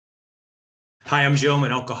Hi, I'm Joe. I'm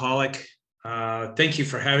an alcoholic. Thank you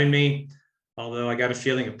for having me. Although I got a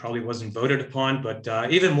feeling it probably wasn't voted upon, but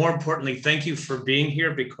even more importantly, thank you for being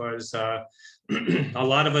here because a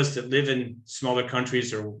lot of us that live in smaller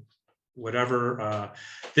countries or whatever,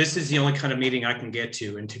 this is the only kind of meeting I can get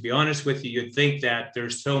to. And to be honest with you, you'd think that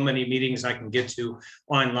there's so many meetings I can get to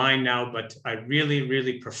online now, but I really,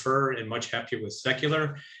 really prefer and much happier with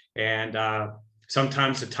secular. And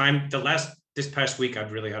sometimes this past week,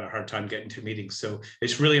 I've really had a hard time getting to meetings. So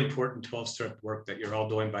it's really important 12-step work that you're all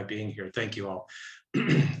doing by being here. Thank you all.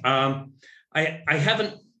 I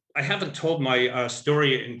haven't told my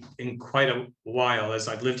story in quite a while, as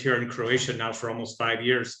I've lived here in Croatia now for almost 5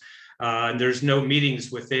 years. And there's no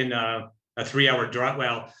meetings within a 3-hour drive.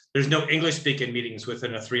 Well, there's no English speaking meetings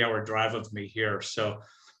within a 3-hour drive of me here. So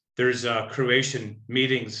there's Croatian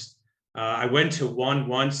meetings. I went to one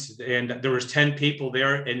once and there was 10 people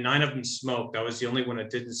there and 9 of them smoked. I was the only one that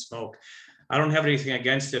didn't smoke. I don't have anything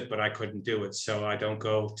against it, but I couldn't do it. So I don't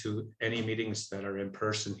go to any meetings that are in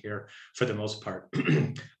person here for the most part.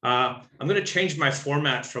 I'm going to change my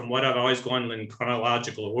format from what I've always gone in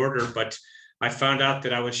chronological order, but I found out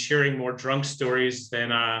that I was sharing more drunk stories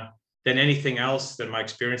than anything else than my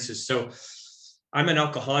experiences. So I'm an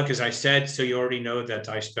alcoholic, as I said, so you already know that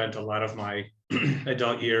I spent a lot of my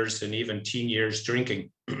adult years and even teen years drinking.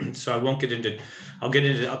 So I won't get into, I'll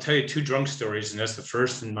tell you 2 drunk stories, and that's the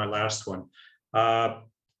first and my last one. I'm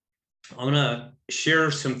gonna share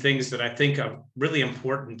some things that I think are really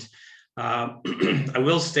important. I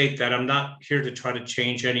will state that I'm not here to try to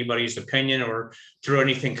change anybody's opinion or throw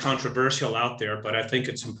anything controversial out there, but I think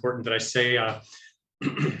it's important that I say,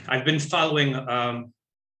 I've been following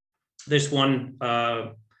this one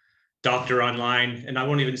doctor online, and I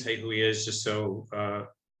won't even say who he is, just so,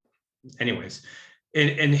 anyways.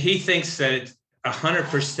 And he thinks that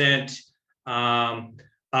 100%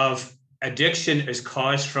 of addiction is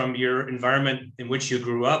caused from your environment in which you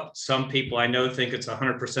grew up. Some people I know think it's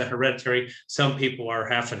 100% hereditary. Some people are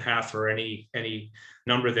half and half or any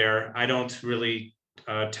number there. I don't really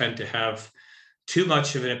tend to have too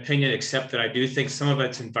much of an opinion, except that I do think some of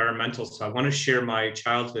it's environmental. So I want to share my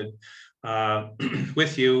childhood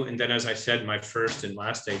with you. And then, as I said, my first and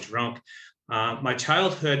last day drunk. My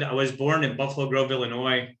childhood, I was born in Buffalo Grove,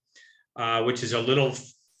 Illinois, which is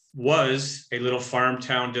was a little farm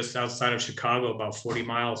town just outside of Chicago, about 40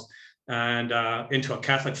 miles, and into a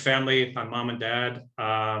Catholic family. My mom and dad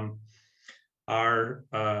are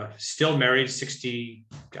still married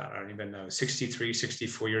 63,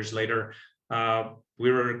 64 years later.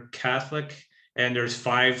 We were Catholic, and there's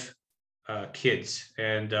 5 kids.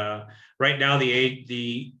 And right now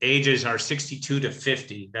the ages are 62 to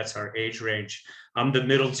 50. That's our age range. I'm the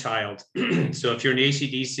middle child. So if you're an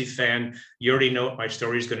AC/DC fan, you already know what my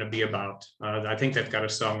story is going to be about. I think they've got a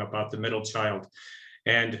song about the middle child,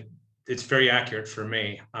 and it's very accurate for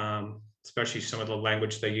me, especially some of the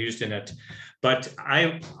language they used in it. But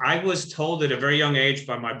I was told at a very young age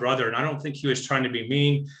by my brother, and I don't think he was trying to be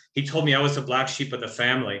mean. He told me I was the black sheep of the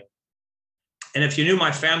family. And if you knew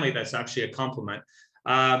my family, that's actually a compliment.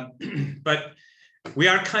 But we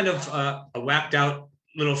are kind of a whacked out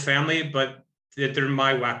little family, but they're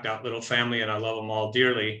my whacked out little family, and I love them all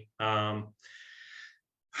dearly.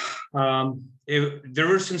 There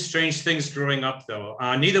were some strange things growing up, though.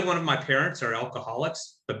 Neither one of my parents are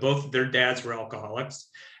alcoholics, but both of their dads were alcoholics.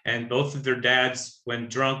 And both of their dads, when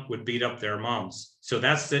drunk, would beat up their moms. So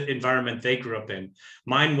that's the environment they grew up in.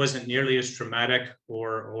 Mine wasn't nearly as traumatic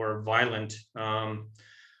or violent,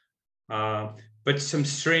 but some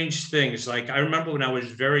strange things. Like I remember when I was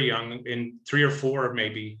very young, in 3 or 4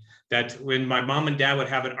 maybe, that when my mom and dad would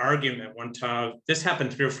have an argument one time, this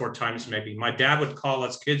happened 3 or 4 times maybe, my dad would call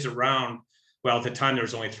us kids around. Well, at the time there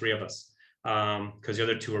was only 3 of us, because the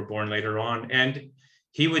other 2 were born later on. And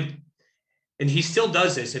he still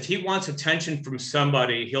does this. If he wants attention from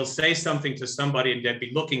somebody, he'll say something to somebody and then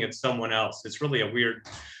be looking at someone else. It's really a weird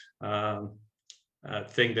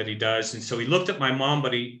thing that he does. And so he looked at my mom,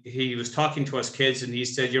 but he was talking to us kids, and he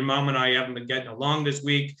said, "Your mom and I haven't been getting along this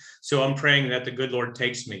week, so I'm praying that the good Lord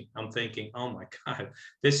takes me." I'm thinking, oh my God,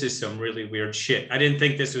 this is some really weird shit. I didn't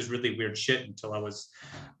think this was really weird shit until I was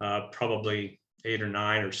probably 8 or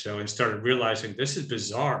 9 or so, and started realizing this is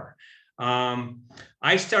bizarre.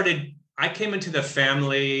 I came into the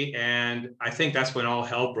family, and I think that's when all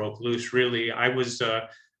hell broke loose, really. I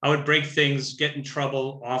would break things, get in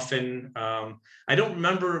trouble often. I don't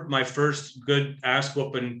remember my first good ass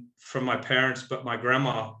whooping from my parents, but my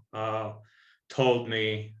grandma told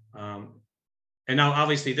me, and now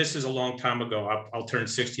obviously this is a long time ago. I'll turn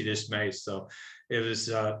 60 this May, so it was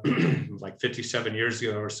like 57 years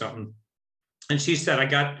ago or something. And she said, I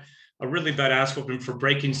got a really bad ass whooping for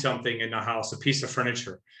breaking something in the house, a piece of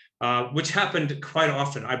furniture, which happened quite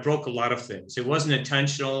often. I broke a lot of things. It wasn't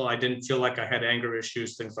intentional. I didn't feel like I had anger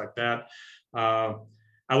issues, things like that.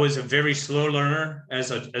 I was a very slow learner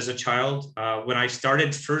as a child. When I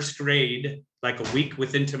started first grade, like a week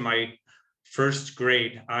into my first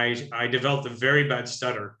grade, I developed a very bad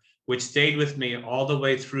stutter, which stayed with me all the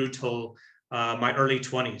way through till my early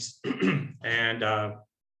 20s. And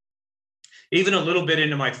even a little bit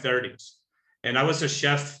into my 30s. And I was a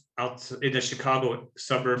chef out in the Chicago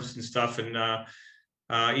suburbs and stuff. And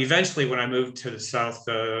eventually when I moved to the South,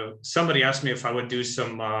 somebody asked me if I would do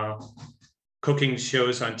some cooking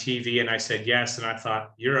shows on TV. And I said yes. And I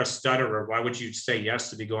thought, you're a stutterer. Why would you say yes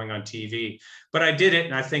to be going on TV? But I did it.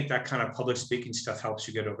 And I think that kind of public speaking stuff helps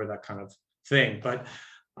you get over that kind of thing. But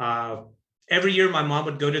every year my mom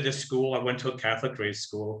would go to this school. I went to a Catholic grade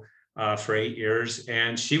school for 8 years,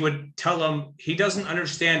 and she would tell him, he doesn't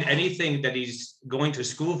understand anything that he's going to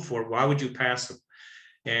school for. Why would you pass him?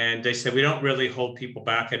 And they said, we don't really hold people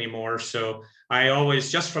back anymore. So I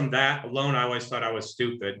always, just from that alone, I always thought I was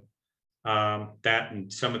stupid. That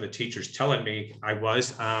and some of the teachers telling me I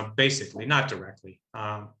was, basically, not directly.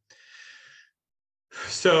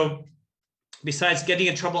 So besides getting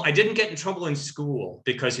in trouble, I didn't get in trouble in school,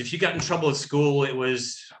 because if you got in trouble at school, it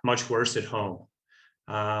was much worse at home.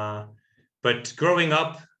 But growing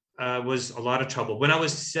up was a lot of trouble. When I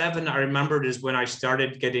was 7, I remembered is when I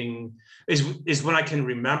started getting, is when I can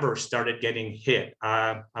remember started getting hit.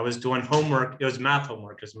 I was doing homework, it was math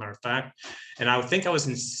homework as a matter of fact, and I think I was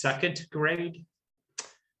in 2nd grade.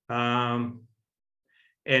 And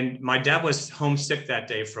my dad was homesick that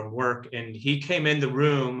day from work, and he came in the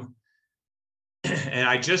room, and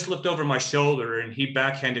I just looked over my shoulder, and he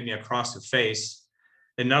backhanded me across the face,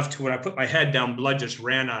 enough to when I put my head down, blood just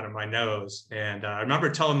ran out of my nose. And I remember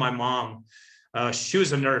telling my mom, she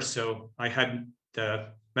was a nurse, so I had the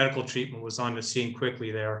medical treatment was on the scene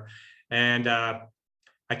quickly there. And I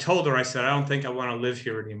told her, I said, I don't think I want to live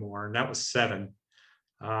here anymore. And that was 7.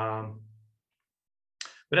 But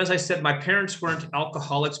as I said, my parents weren't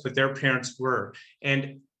alcoholics, but their parents were.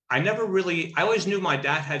 And I always knew my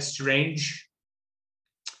dad had strange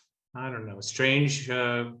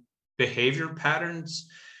behavior patterns.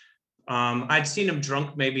 I'd seen him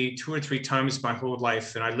drunk maybe 2 or 3 times my whole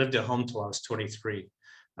life, and I lived at home till I was 23.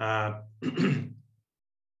 But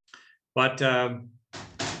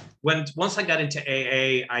once I got into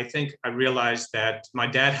AA, I think I realized that my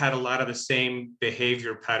dad had a lot of the same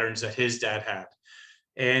behavior patterns that his dad had.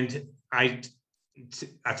 And I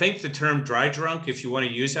think the term dry drunk, if you want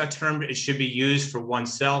to use that term, it should be used for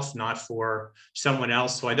oneself, not for someone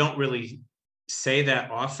else. So I don't really say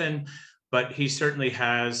that often, but he certainly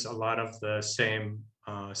has a lot of the same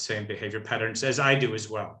behavior patterns as I do as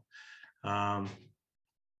well.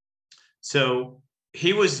 So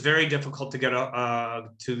he was very difficult to get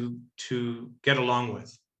along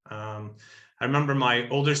with. I remember my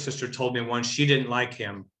older sister told me once she didn't like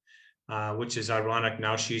him, which is ironic.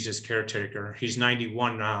 Now she's his caretaker. He's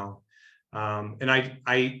 91 now, and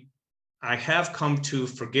I have come to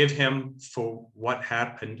forgive him for what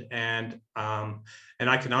happened, and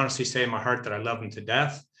I can honestly say in my heart that I love him to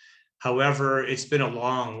death. However, it's been a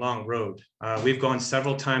long, long road. We've gone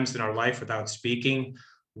several times in our life without speaking.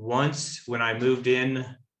 Once, when I moved in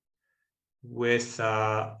with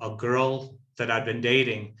a girl that I'd been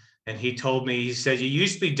dating, and he told me, he said, you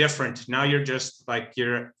used to be different. Now you're just like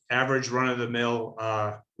your average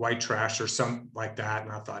run-of-the-mill white trash or something like that.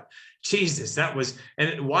 And I thought, Jesus, that was,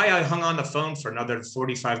 and why I hung on the phone for another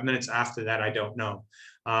 45 minutes after that, I don't know.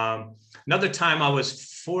 Another time I was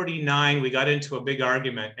 49, we got into a big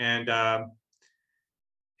argument, and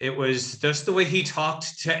it was just the way he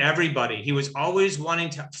talked to everybody. He was always wanting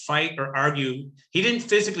to fight or argue. He didn't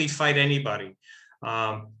physically fight anybody,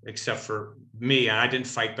 except for me. And I didn't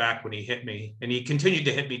fight back when he hit me. And he continued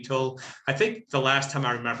to hit me till, I think the last time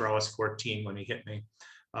I remember, I was 14 when he hit me.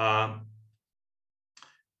 But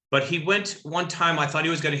he went one time, I thought he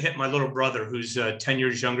was going to hit my little brother, who's 10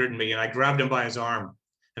 years younger than me. And I grabbed him by his arm.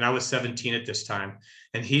 And I was 17 at this time.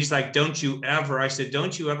 And he's like, don't you ever, I said,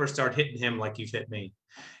 don't you ever start hitting him like you've hit me.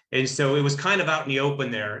 And so it was kind of out in the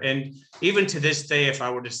open there. And even to this day, if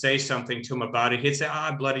I were to say something to him about it, he'd say,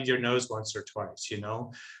 I bloodied your nose once or twice, you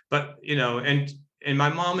know. But, you know, and my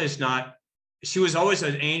mom is not, she was always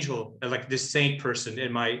an angel, like this saint person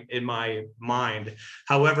in my mind.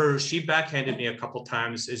 However, she backhanded me a couple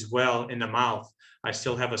times as well in the mouth. I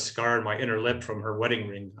still have a scar in my inner lip from her wedding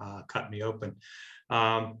ring, cut me open.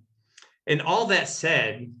 And all that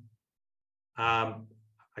said,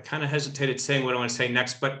 I kind of hesitated saying what I want to say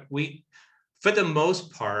next, but for the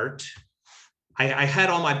most part, I had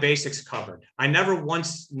all my basics covered. I never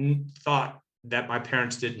once thought that my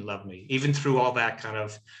parents didn't love me, even through all that kind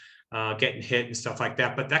of getting hit and stuff like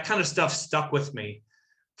that. But that kind of stuff stuck with me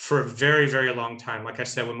for a very, very long time. Like I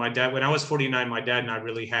said, when I was 49, my dad and I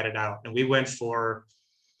really had it out, and we went for,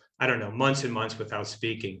 I don't know, months and months without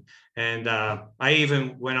speaking. And I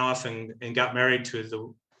even went off and got married to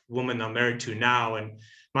the woman I'm married to now. And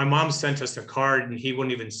my mom sent us a card and he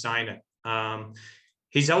wouldn't even sign it.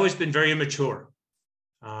 He's always been very immature,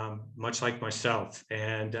 much like myself.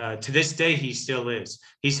 And to this day, he still is.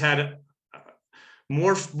 He's had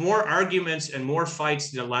more arguments and more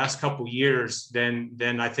fights in the last couple of years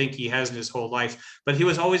than I think he has in his whole life. But he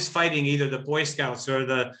was always fighting either the Boy Scouts or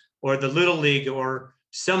the Little League or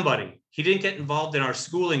somebody. He didn't get involved in our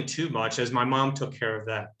schooling too much, as my mom took care of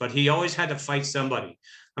that. But he always had to fight somebody.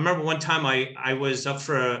 I remember one time I was up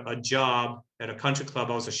for a job at a country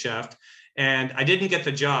club. I was a chef, and I didn't get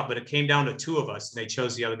the job, but it came down to 2 of us, and they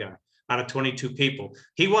chose the other guy out of 22 people.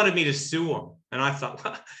 He wanted me to sue him. And I thought,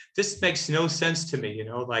 well, this makes no sense to me.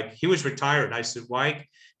 Like, he was retired. I said, why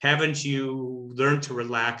haven't you learned to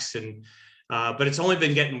relax? And, but it's only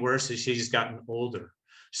been getting worse as she's gotten older.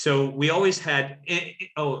 So we always had,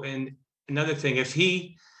 oh, and another thing, if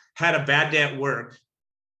he had a bad day at work,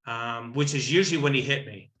 which is usually when he hit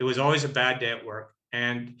me, it was always a bad day at work.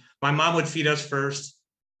 And my mom would feed us first,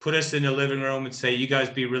 put us in the living room and say, you guys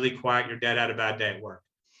be really quiet. Your dad had a bad day at work.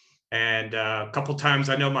 And a couple times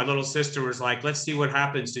I know my little sister was like, let's see what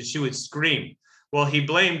happens. And she would scream. Well, he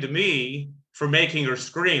blamed me for making her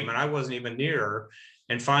scream, and I wasn't even near her.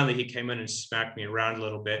 And finally, he came in and smacked me around a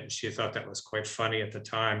little bit. And she thought that was quite funny at the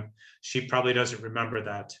time. She probably doesn't remember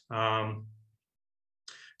that.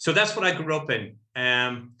 So that's what I grew up in.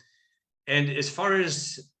 And as far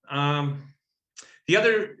as the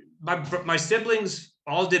other, my siblings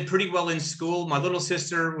all did pretty well in school. My little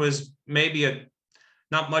sister was maybe a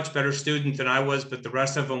not much better student than I was, but the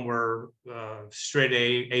rest of them were straight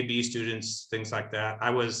A, B students, things like that. I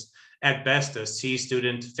was at best a C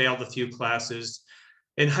student, failed a few classes.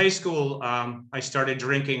 In high school, I started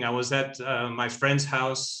drinking. I was at my friend's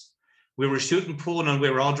house. We were shooting pool and we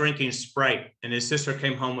were all drinking Sprite. And his sister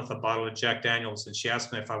came home with a bottle of Jack Daniels and she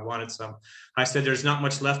asked me if I wanted some. I said, there's not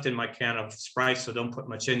much left in my can of Sprite, so don't put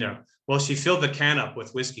much in there. Well, she filled the can up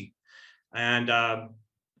with whiskey. And I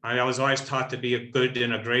was always taught to be a good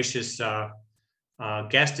and a gracious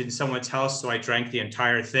guest in someone's house. So I drank the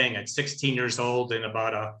entire thing at 16 years old and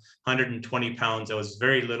about 120 pounds. I was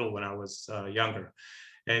very little when I was younger.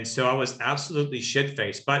 And so I was absolutely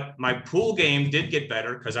shit-faced. But my pool game did get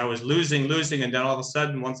better because I was losing. And then all of a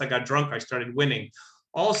sudden, once I got drunk, I started winning.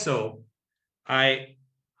 Also,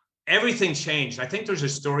 everything changed. I think there's a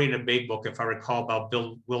story in a big book, if I recall, about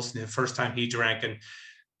Bill Wilson, the first time he drank. And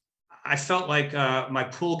I felt like my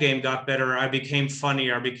pool game got better. I became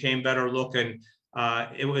funnier. I became better looking.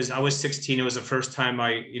 I was 16. It was the first time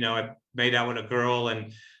I made out with a girl,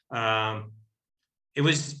 and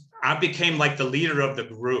I became like the leader of the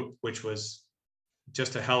group, which was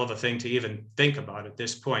just a hell of a thing to even think about at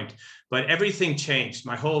this point. But everything changed.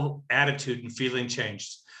 My whole attitude and feeling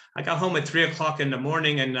changed. I got home at 3 o'clock in the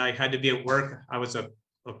morning, and I had to be at work. I was a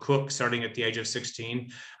cook starting at the age of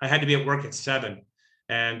 16. I had to be at work at 7.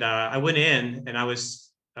 And I went in and I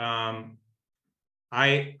was, I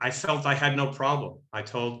felt I had no problem. I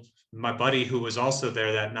told my buddy who was also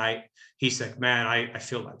there that night, he said, man, I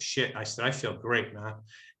feel like shit. I said, I feel great, man.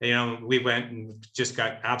 And, we went and just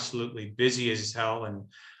got absolutely busy as hell. And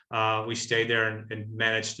we stayed there and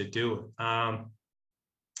managed to do it.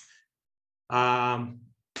 My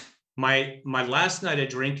last night of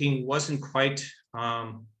drinking wasn't quite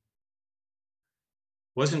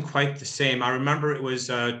the same. I remember it was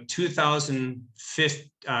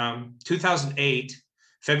 2008,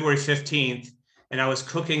 February 15th, and I was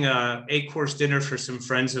cooking a 8-course dinner for some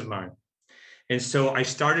friends of mine. And so I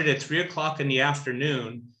started at 3 o'clock in the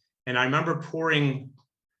afternoon, and I remember pouring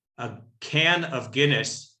a can of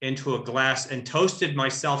Guinness into a glass and toasted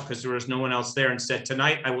myself because there was no one else there and said,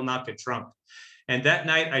 tonight I will not get drunk. And that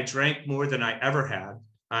night I drank more than I ever had.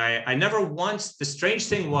 I never once, the strange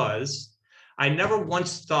thing was, I never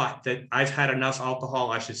once thought that I've had enough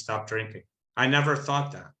alcohol, I should stop drinking. I never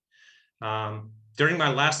thought that. During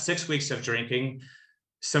my last 6 weeks of drinking,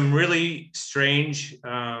 some really strange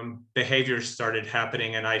behaviors started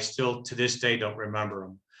happening, and I still to this day don't remember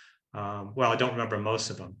them. Well, I don't remember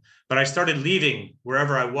most of them, but I started leaving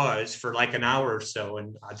wherever I was for like an hour or so,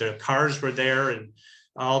 and the cars were there and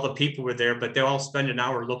all the people were there, but they all spent an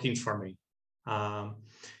hour looking for me.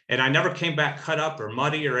 And I never came back cut up or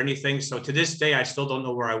muddy or anything. So to this day, I still don't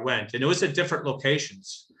know where I went. And it was at different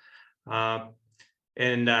locations.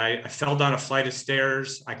 and I fell down a flight of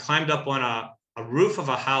stairs. I climbed up on a roof of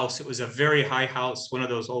a house. It was a very high house, one of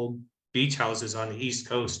those old beach houses on the East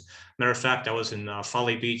Coast. Matter of fact, I was in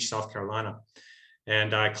Folly Beach, South Carolina.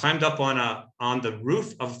 And I climbed up on the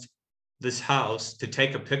roof of this house to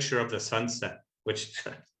take a picture of the sunset, which,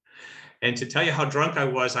 and to tell you how drunk I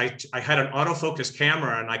was, I had an autofocus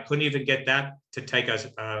camera and I couldn't even get that to take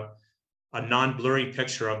a non-blurry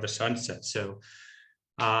picture of the sunset. So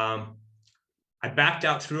I backed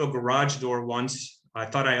out through a garage door once. I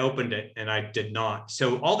thought I opened it and I did not.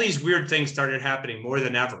 So all these weird things started happening more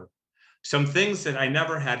than ever. Some things that I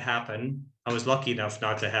never had happen, I was lucky enough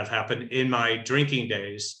not to have happen in my drinking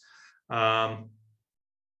days,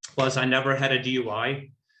 was I never had a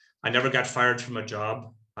DUI. I never got fired from a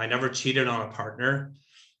job. I never cheated on a partner.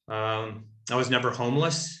 I was never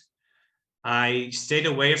homeless. I stayed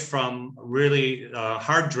away from really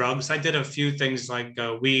hard drugs. I did a few things like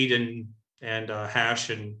weed and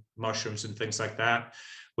hash and mushrooms and things like that,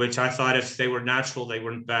 which I thought if they were natural, they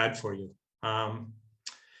weren't bad for you.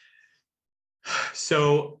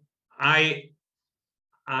 So I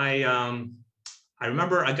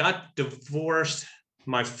remember I got divorced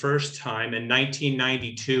my first time in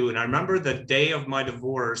 1992, and I remember the day of my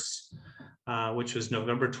divorce, which was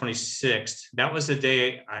November 26th. That was the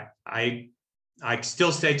day I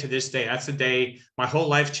still say to this day, that's the day my whole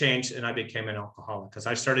life changed and I became an alcoholic, because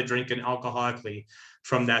I started drinking alcoholically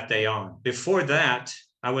from that day on. Before that,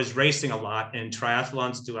 I was racing a lot in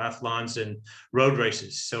triathlons, duathlons, and road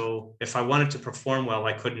races. So if I wanted to perform well,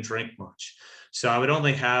 I couldn't drink much. So I would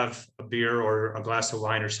only have a beer or a glass of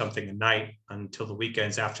wine or something a night until the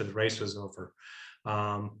weekends after the race was over.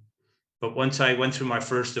 But once I went through my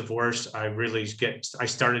first divorce, I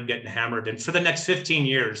started getting hammered. And for the next 15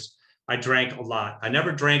 years, I drank a lot. I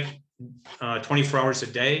never drank 24 hours a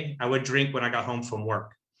day. I would drink when I got home from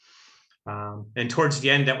work. And towards the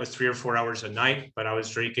end, that was 3 or 4 hours a night, but I was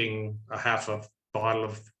drinking a half a bottle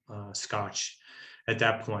of scotch at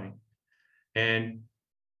that point. And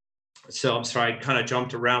so I'm sorry, I kind of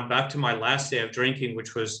jumped around back to my last day of drinking,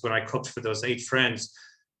 which was when I cooked for those 8 friends.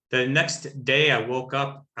 The next day I woke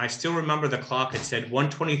up, I still remember the clock, it said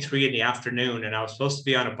 1:23 in the afternoon, and I was supposed to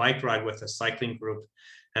be on a bike ride with a cycling group.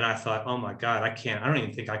 And I thought, oh my God, I don't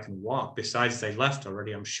even think I can walk. Besides, they left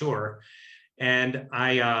already, I'm sure. And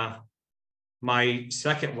my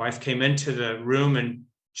second wife came into the room and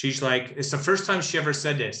she's like, it's the first time she ever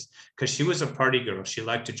said this, because she was a party girl. She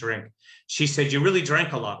liked to drink. She said, you really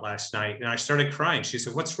drank a lot last night. And I started crying. She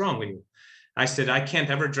said, what's wrong with you? I said, I can't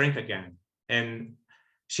ever drink again. And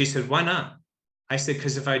she said, why not? I said,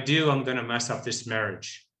 because if I do, I'm going to mess up this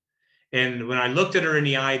marriage. And when I looked at her in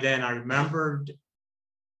the eye, then I remembered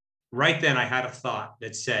right then I had a thought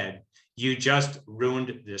that said, you just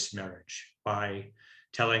ruined this marriage by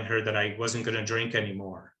telling her that I wasn't going to drink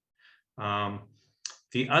anymore.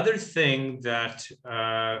 The other thing that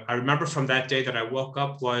I remember from that day that I woke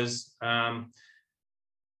up was I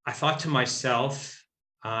thought to myself,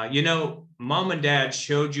 Mom and Dad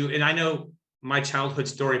showed you, and I know my childhood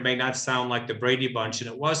story may not sound like the Brady Bunch, and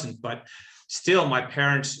it wasn't, but still my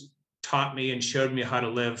parents taught me and showed me how to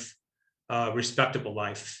live a respectable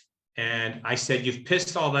life. And I said, you've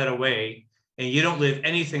pissed all that away and you don't live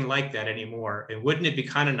anything like that anymore. And wouldn't it be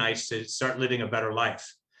kind of nice to start living a better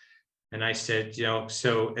life? And I said,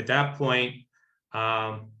 so at that point,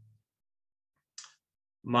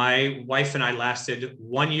 my wife and I lasted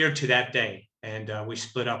 1 year to that day. And we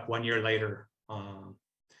split up 1 year later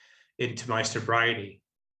into my sobriety.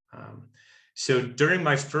 So during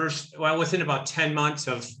my within about 10 months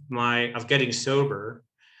of getting sober,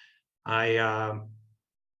 I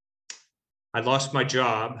lost my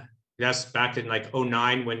job. That's back in like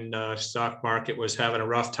 2009 when the stock market was having a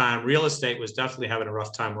rough time. Real estate was definitely having a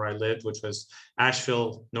rough time where I lived, which was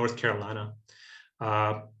Asheville, North Carolina.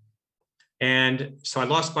 And so I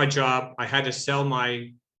lost my job. I had to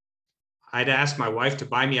ask my wife to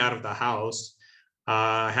buy me out of the house.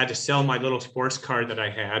 I had to sell my little sports car that I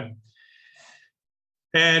had.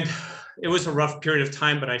 And it was a rough period of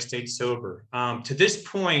time, but I stayed sober. To this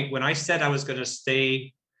point, when I said I was going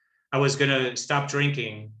to stop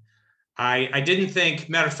drinking, I didn't think,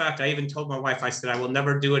 matter of fact, I even told my wife, I said, I will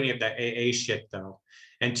never do any of that AA shit though.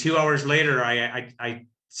 And 2 hours later, I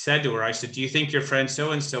said to her, I said, do you think your friend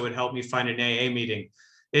so-and-so would help me find an AA meeting?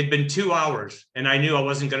 It'd been 2 hours and I knew I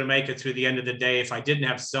wasn't going to make it through the end of the day if I didn't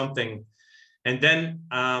have something. And then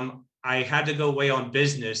I had to go away on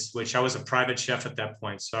business, which I was a private chef at that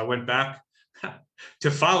point. So I went back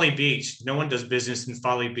to Folly Beach. No one does business in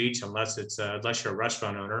Folly Beach unless you're a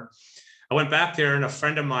restaurant owner. I went back there and a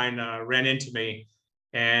friend of mine ran into me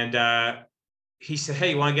and he said, hey,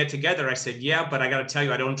 you want to get together? I said, yeah, but I got to tell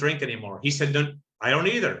you, I don't drink anymore. He said, I don't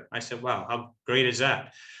either. I said, wow, how great is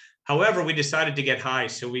that? However, we decided to get high.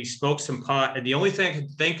 So we smoked some pot. And the only thing I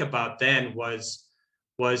could think about then was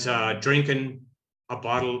drinking a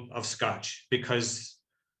bottle of scotch, because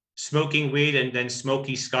smoking weed and then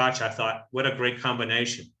smoky scotch, I thought, what a great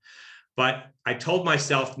combination. But I told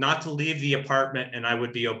myself not to leave the apartment and I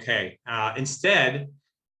would be okay. Instead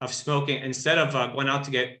of going out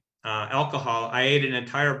to get alcohol, I ate an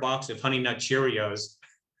entire box of Honey Nut Cheerios,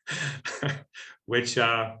 which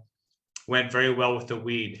went very well with the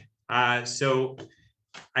weed. So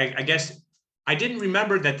I guess I didn't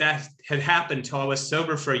remember that had happened until I was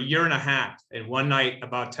sober for a year and a half. And one night,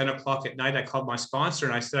 about 10 o'clock at night, I called my sponsor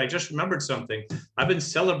and I said, I just remembered something. I've been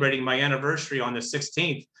celebrating my anniversary on the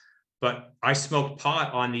 16th, but I smoked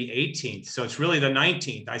pot on the 18th. So it's really the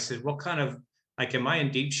 19th. I said, what kind of, like, am I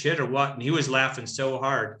in deep shit or what? And he was laughing so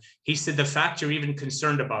hard. He said, the fact you're even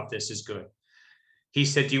concerned about this is good. He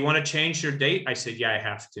said, do you want to change your date? I said, yeah, I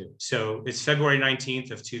have to. So it's February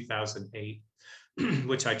 19th of 2008,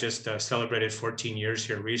 which I just celebrated 14 years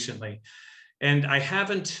here recently. And I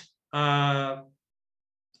haven't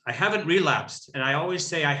relapsed. And I always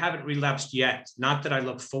say I haven't relapsed yet. Not that I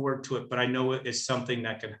look forward to it, but I know it is something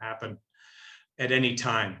that can happen at any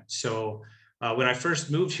time. So when I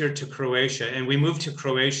first moved here to Croatia, and we moved to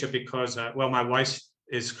Croatia because, well, my wife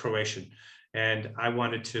is Croatian and I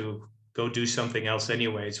wanted to go do something else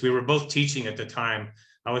anyways. We were both teaching at the time.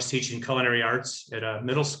 I was teaching culinary arts at a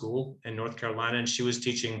middle school in North Carolina, and she was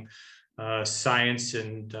teaching science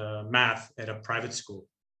and math at a private school.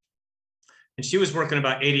 And she was working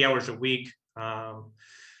about 80 hours a week.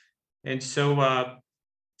 And so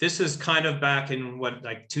this is kind of back in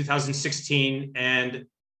like 2016. And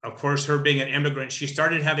of course, her being an immigrant, she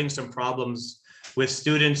started having some problems with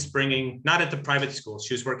students bringing, not at the private school,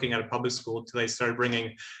 she was working at a public school, until they started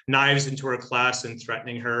bringing knives into her class and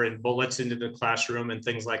threatening her, and bullets into the classroom and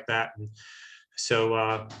things like that. And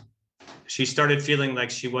so she started feeling like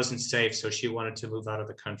she wasn't safe, so she wanted to move out of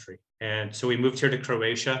the country. And so we moved here to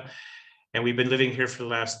Croatia, and we've been living here for the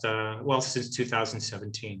last, since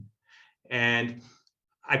 2017. And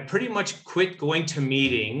I pretty much quit going to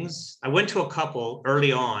meetings. I went to a couple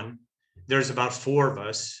early on. There's about 4 of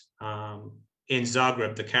us in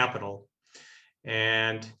Zagreb, the capital.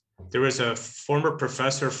 And there was a former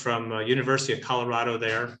professor from University of Colorado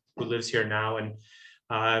there who lives here now. And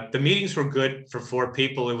the meetings were good for 4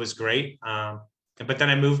 people. It was great. But then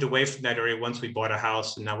I moved away from that area once we bought a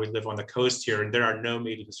house, and now we live on the coast here, and there are no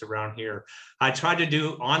meetings around here. I tried to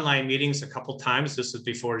do online meetings a couple times. This was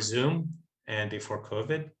before Zoom and before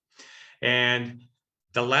COVID. And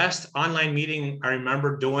the last online meeting I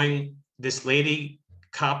remember doing, this lady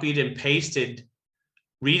copied and pasted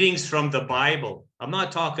readings from the Bible. I'm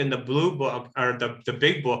not talking the blue book or the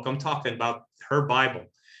big book. I'm talking about her Bible.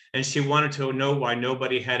 And she wanted to know why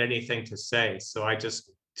nobody had anything to say. So I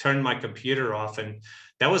just turned my computer off. And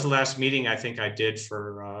that was the last meeting I think I did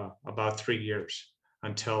for about 3 years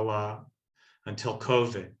until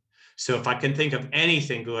COVID. So if I can think of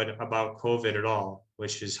anything good about COVID at all,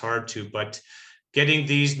 which is hard to, but getting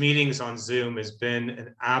these meetings on Zoom has been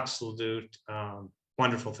an absolute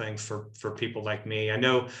wonderful thing for people like me. I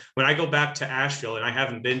know when I go back to Asheville, and I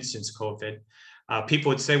haven't been since COVID, people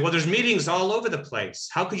would say, well, there's meetings all over the place.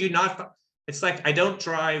 How could you not? It's like, I don't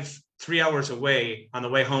drive 3 hours away on the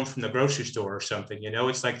way home from the grocery store or something, you know,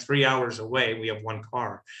 it's like 3 hours away. We have 1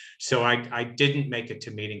 car. So I didn't make it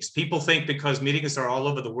to meetings. People think because meetings are all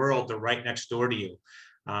over the world, they're right next door to you,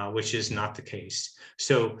 which is not the case.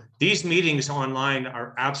 So these meetings online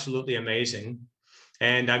are absolutely amazing.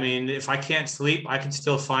 And I mean, if I can't sleep, I can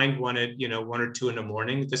still find one at, 1 or 2 in the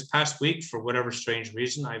morning. This past week, for whatever strange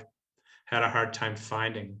reason, I've had a hard time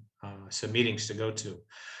finding some meetings to go to.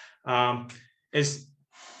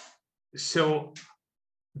 So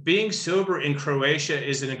being sober in Croatia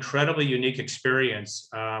is an incredibly unique experience.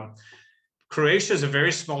 Croatia is a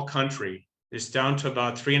very small country. It's down to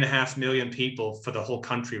about 3.5 million people for the whole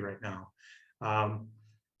country right now.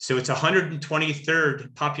 So it's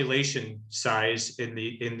 123rd population size in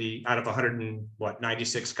the out of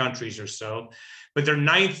 96 countries or so, but they're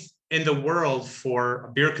 9th in the world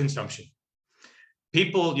for beer consumption.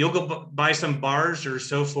 People, you'll go buy some bars or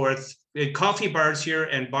so forth. Coffee bars here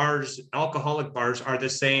and bars, alcoholic bars, are the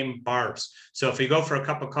same bars. So if you go for a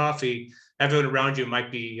cup of coffee, everyone around you might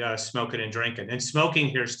be smoking and drinking. And smoking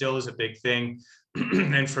here still is a big thing.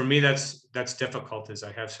 And for me, that's difficult, as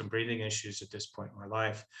I have some breathing issues at this point in my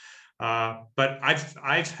life. But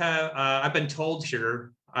I've been told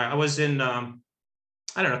here. I was in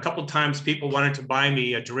I don't know, a couple of times people wanted to buy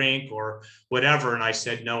me a drink or whatever. And I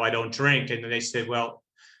said, no, I don't drink. And then they said, well,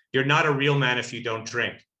 you're not a real man if you don't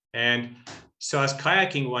drink. And so I was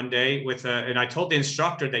kayaking one day and I told the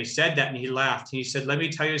instructor, they said that, and he laughed. And he said, let me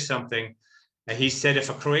tell you something. And he said, if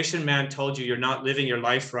a Croatian man told you you're not living your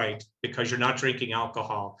life right because you're not drinking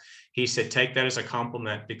alcohol, he said, take that as a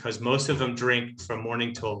compliment, because most of them drink from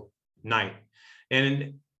morning till night.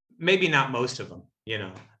 And maybe not most of them,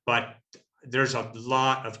 but there's a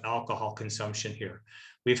lot of alcohol consumption here.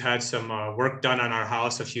 We've had some work done on our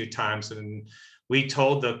house a few times, and we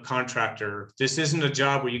told the contractor, this isn't a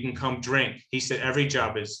job where you can come drink. He said, every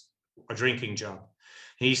job is a drinking job.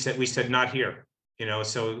 We said, not here,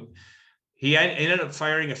 so he ended up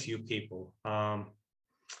firing a few people.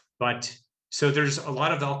 But so there's a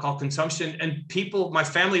lot of alcohol consumption, and my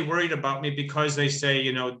family worried about me because they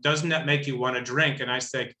say, doesn't that make you want to drink? And I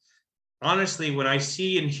say, honestly, when I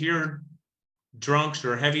see and hear drunks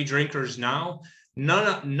or heavy drinkers now,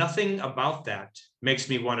 nothing about that makes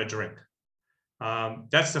me want to drink.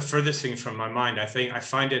 That's the furthest thing from my mind. I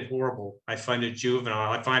find it horrible. I find it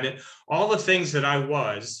juvenile. I find it all the things that I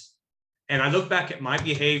was, and I look back at my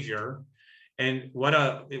behavior, and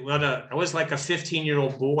I was like a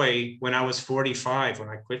 15-year-old boy when I was 45 when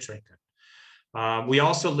I quit drinking. We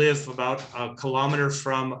also live about a kilometer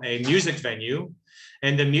from a music venue,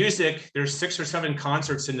 and the music, there's 6 or 7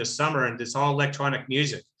 concerts in the summer, and it's all electronic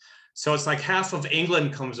music. So it's like half of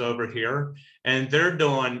England comes over here, and they're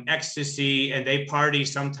doing ecstasy, and they party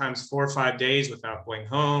sometimes 4 or 5 days without going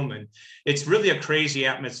home. And it's really a crazy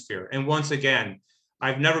atmosphere. And once again,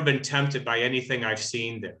 I've never been tempted by anything I've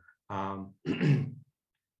seen there.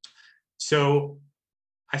 So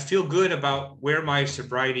I feel good about where my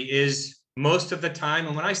sobriety is most of the time.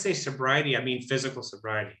 And when I say sobriety, I mean physical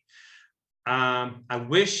sobriety. I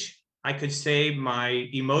wish I could say my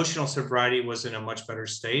emotional sobriety was in a much better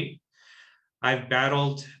state. I've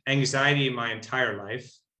battled anxiety my entire life.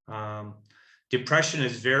 Depression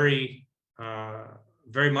is very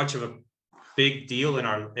much of a big deal in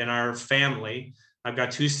our family. I've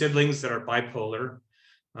got 2 siblings that are bipolar.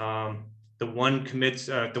 The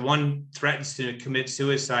one threatens to commit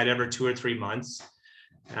suicide every 2 or 3 months.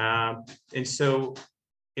 And so,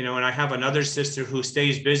 and I have another sister who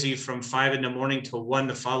stays busy from 5 a.m. till 1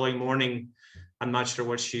 the following morning. I'm not sure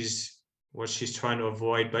what she's trying to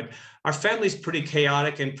avoid, but our family's pretty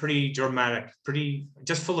chaotic and pretty dramatic,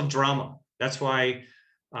 just full of drama. That's why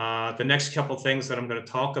the next couple of things that I'm going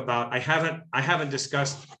to talk about, I haven't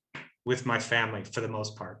discussed with my family for the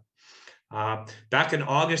most part. Back in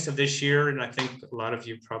August of this year, and I think a lot of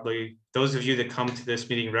you those of you that come to this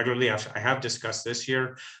meeting regularly, I have discussed this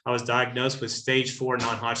year, I was diagnosed with stage 4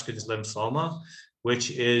 non-Hodgkin's lymphoma,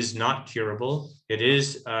 which is not curable. It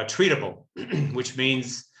is treatable, which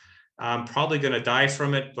means I'm probably going to die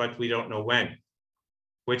from it, but we don't know when,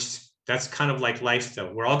 that's kind of like life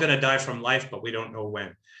though. We're all going to die from life, but we don't know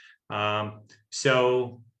when.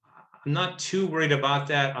 So I'm not too worried about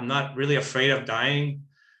that. I'm not really afraid of dying.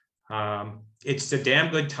 It's a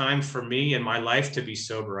damn good time for me in my life to be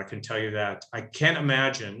sober. I can tell you that. I can't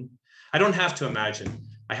imagine. I don't have to imagine.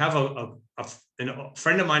 I have a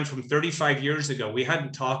friend of mine from 35 years ago. We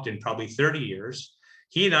hadn't talked in probably 30 years.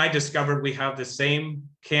 He and I discovered we have the same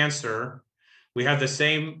cancer. We have the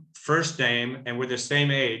same first name, and we're the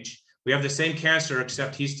same age. We have the same cancer,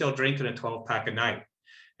 except he's still drinking a 12-pack a night.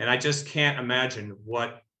 And I just can't imagine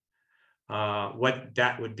what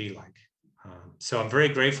that would be like. So I'm very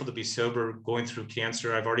grateful to be sober going through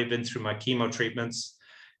cancer. I've already been through my chemo treatments,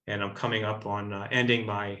 and I'm coming up on ending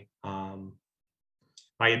my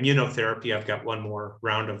immunotherapy. I've got one more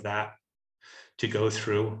round of that to go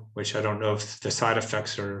through, which I don't know if the side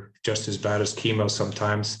effects are just as bad as chemo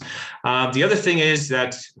sometimes. The other thing is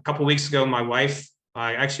that a couple of weeks ago, my wife,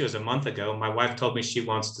 actually it was a month ago, my wife told me she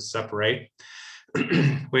wants to separate,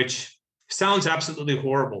 which sounds absolutely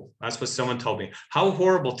horrible. That's what someone told me. How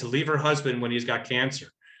horrible to leave her husband when he's got cancer.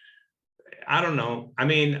 I don't know. I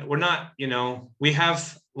mean, we're not, we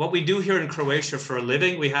have what we do here in Croatia for a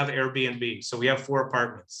living. We have Airbnb. So we have 4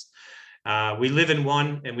 apartments. We live in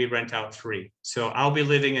one and we rent out 3. So I'll be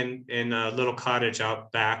living in a little cottage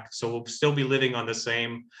out back. So we'll still be living on the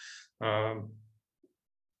same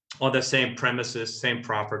premises, same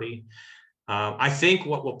property. I think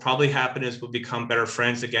what will probably happen is we'll become better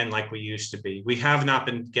friends again, like we used to be. We have not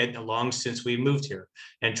been getting along since we moved here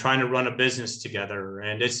and trying to run a business together.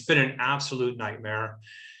 And it's been an absolute nightmare.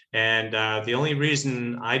 And the only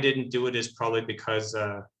reason I didn't do it is probably because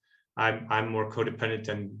I'm more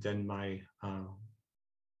codependent than my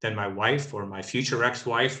wife or my future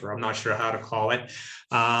ex-wife, or I'm not sure how to call it.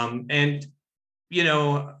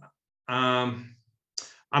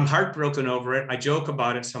 I'm heartbroken over it. I joke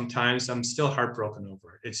about it sometimes. I'm still heartbroken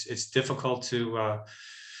over it. It's difficult to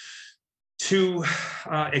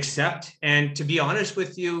accept. And to be honest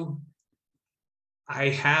with you, I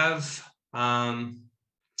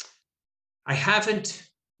haven't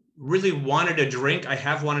really wanted a drink. I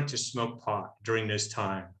have wanted to smoke pot during this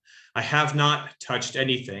time. I have not touched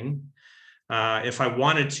anything. If I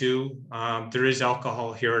wanted to, there is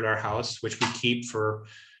alcohol here at our house, which we keep for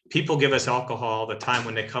people. Give us alcohol all the time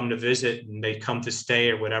when they come to visit and they come to stay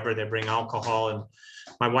or whatever, they bring alcohol. And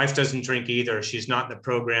my wife doesn't drink either. She's not in the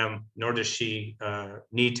program, nor does she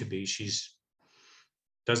need to be. She's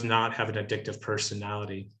does not have an addictive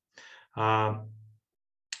personality.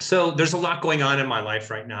 So there's a lot going on in my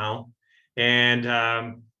life right now.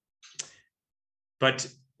 And, but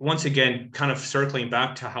once again, kind of circling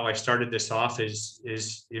back to how I started this off is,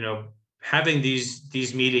 you know, having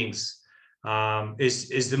these meetings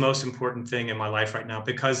is the most important thing in my life right now,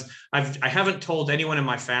 because I haven't told anyone in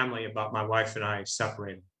my family about my wife and I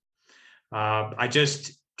separating. I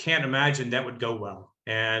just can't imagine that would go well.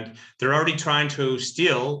 And they're already trying to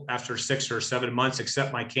steal after 6 or 7 months,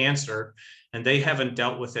 accept my cancer, and they haven't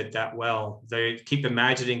dealt with it that well. They keep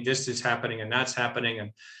imagining this is happening and that's happening, and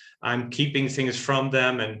I'm keeping things from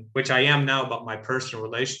them, and which I am now about my personal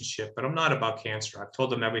relationship, but I'm not about cancer. I've told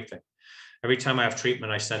them everything. Every time I have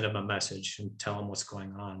treatment, I send them a message and tell them what's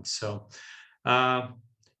going on. So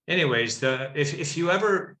anyways, if you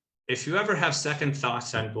ever have second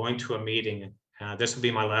thoughts on going to a meeting, this will be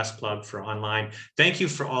my last plug for online. Thank you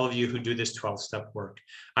for all of you who do this 12-step work.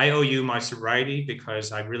 I owe you my sobriety,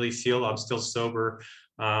 because I really feel I'm still sober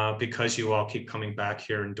because you all keep coming back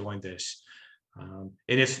here and doing this. And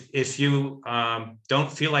if you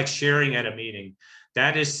don't feel like sharing at a meeting,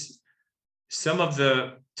 that is some of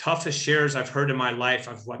the toughest shares I've heard in my life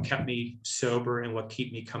of what kept me sober and what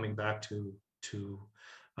keep me coming back to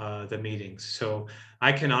the meetings. So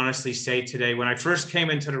I can honestly say today, when I first came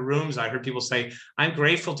into the rooms, I heard people say, I'm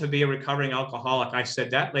grateful to be a recovering alcoholic. I said,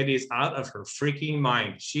 that lady is out of her freaking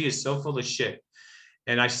mind. She is so full of shit.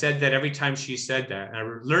 And I said that every time she said that. And I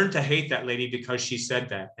learned to hate that lady because she said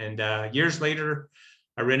that. And years later,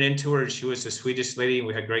 I ran into her. She was the sweetest lady, and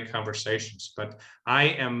we had great conversations. But I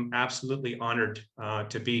am absolutely honored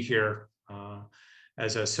to be here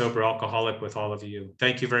as a sober alcoholic with all of you.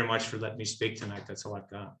 Thank you very much for letting me speak tonight. That's all I've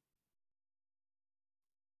got.